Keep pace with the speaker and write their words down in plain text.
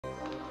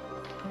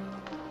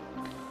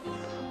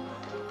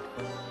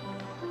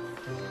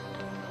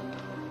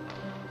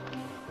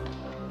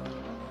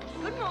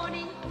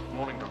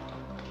morning, Doctor.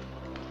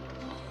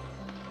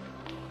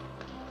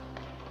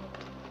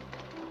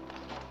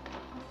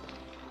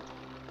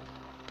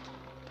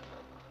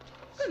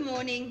 Good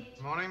morning.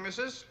 Morning,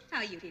 missus. How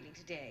are you feeling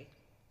today?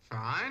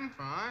 Fine,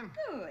 fine.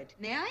 Good.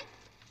 May I?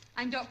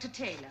 I'm Dr.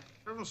 Taylor.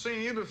 Haven't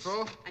seen you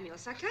before. I'm your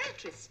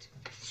psychiatrist.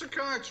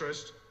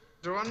 Psychiatrist?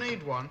 Do I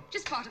need one?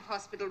 Just part of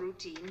hospital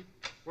routine.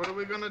 What are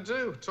we going to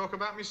do? Talk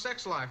about me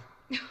sex life?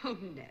 Oh,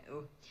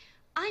 no.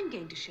 I'm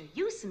going to show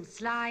you some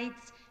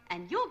slides,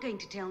 and you're going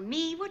to tell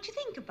me what you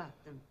think about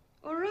them.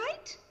 All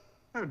right?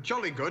 Oh,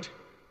 jolly good.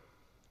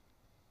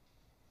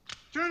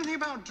 Do you know anything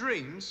about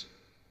dreams?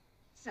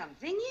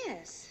 Something,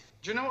 yes.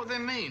 Do you know what they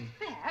mean?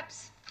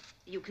 Perhaps.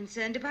 Are you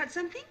concerned about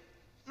something?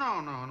 No,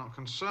 not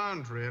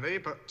concerned, really,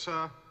 but,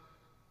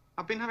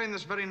 I've been having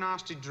this very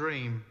nasty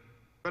dream.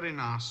 Very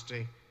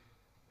nasty.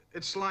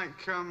 It's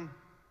like,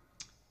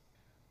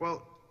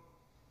 well,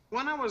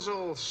 when I was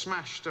all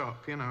smashed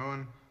up, you know,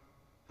 and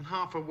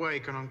half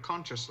awake and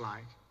unconscious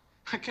like,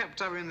 I kept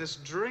having this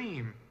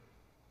dream.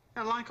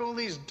 And like all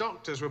these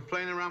doctors were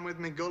playing around with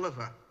me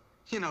Gulliver.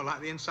 You know,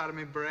 like the inside of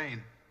my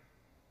brain.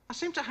 I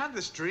seem to have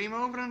this dream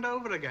over and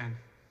over again.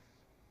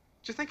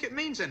 Do you think it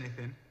means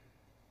anything?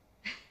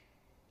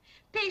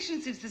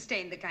 Patients who've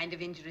sustained the kind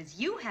of injuries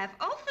you have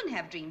often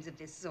have dreams of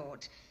this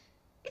sort.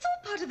 It's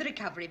all part of the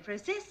recovery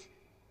process.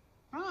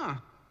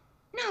 Ah.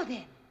 Now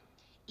then,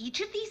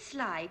 each of these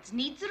slides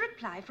needs a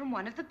reply from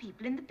one of the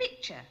people in the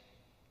picture.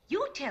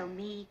 You tell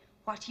me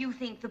what you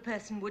think the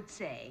person would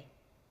say.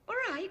 All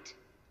right?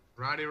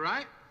 Righty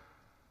right.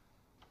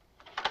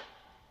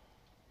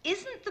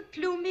 Isn't the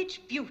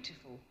plumage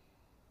beautiful?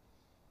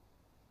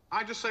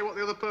 I just say what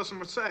the other person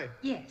would say.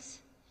 Yes.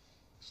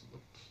 Isn't the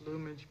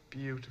plumage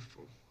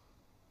beautiful?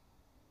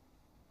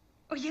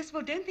 Oh, yes,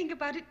 well, don't think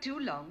about it too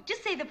long.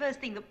 Just say the first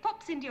thing that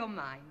pops into your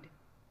mind.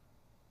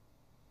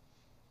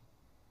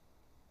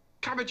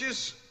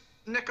 Cabbages,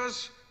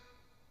 knickers.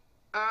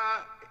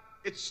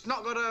 It's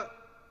not got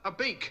a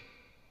beak.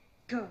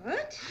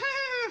 Good.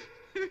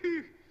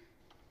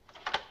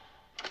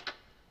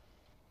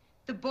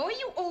 The boy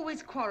you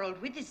always quarreled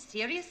with is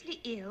seriously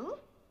ill?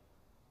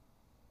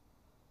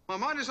 My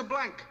mind is a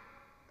blank.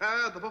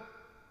 And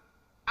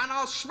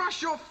I'll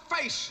smash your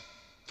face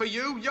for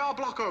you, your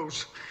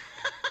blockos.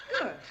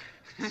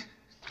 Good.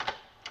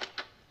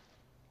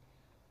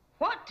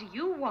 What do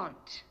you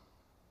want?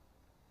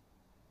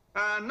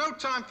 No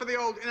time for the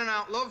old in and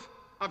out, love.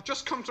 I've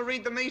just come to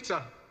read the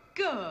meter.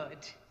 Good.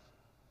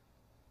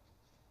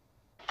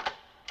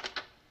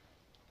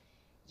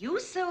 You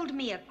sold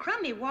me a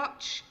crummy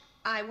watch.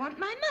 I want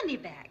my money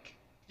back.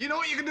 You know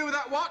what you can do with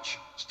that watch?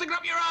 Stick it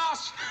up your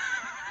ass.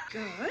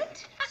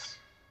 Good.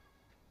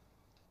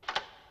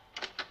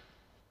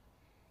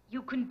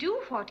 You can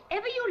do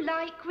whatever you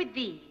like with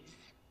these.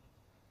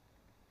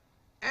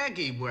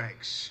 Eggy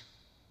wigs.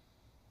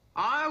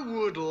 I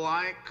would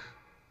like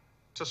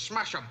to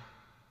smash them.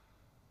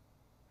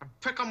 And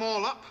pick them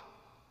all up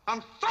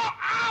and throw...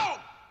 Ow!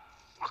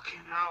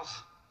 Fucking hell.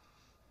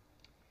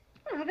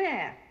 Oh,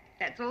 there.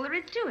 That's all there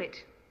is to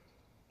it.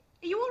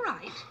 Are you all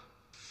right?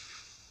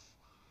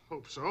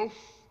 Hope so.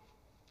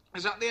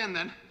 Is that the end,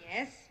 then?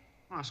 Yes.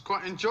 I was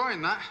quite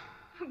enjoying that.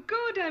 Oh,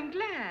 good, I'm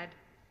glad.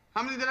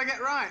 How many did I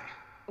get right?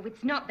 Oh,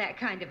 it's not that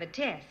kind of a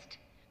test.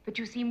 But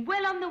you seem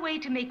well on the way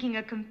to making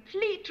a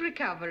complete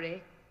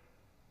recovery.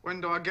 When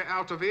do I get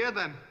out of here,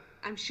 then?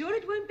 I'm sure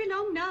it won't be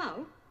long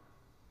now.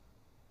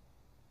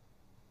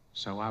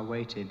 So I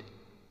waited.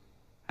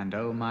 And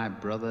oh, my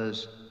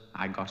brothers,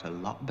 I got a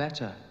lot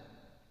better.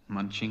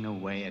 Munching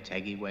away at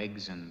eggy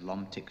wigs and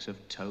lomticks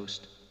of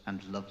toast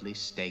and lovely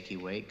steaky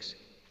wakes.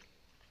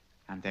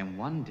 And then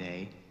one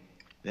day,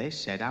 they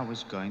said I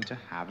was going to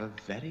have a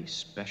very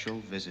special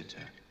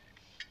visitor.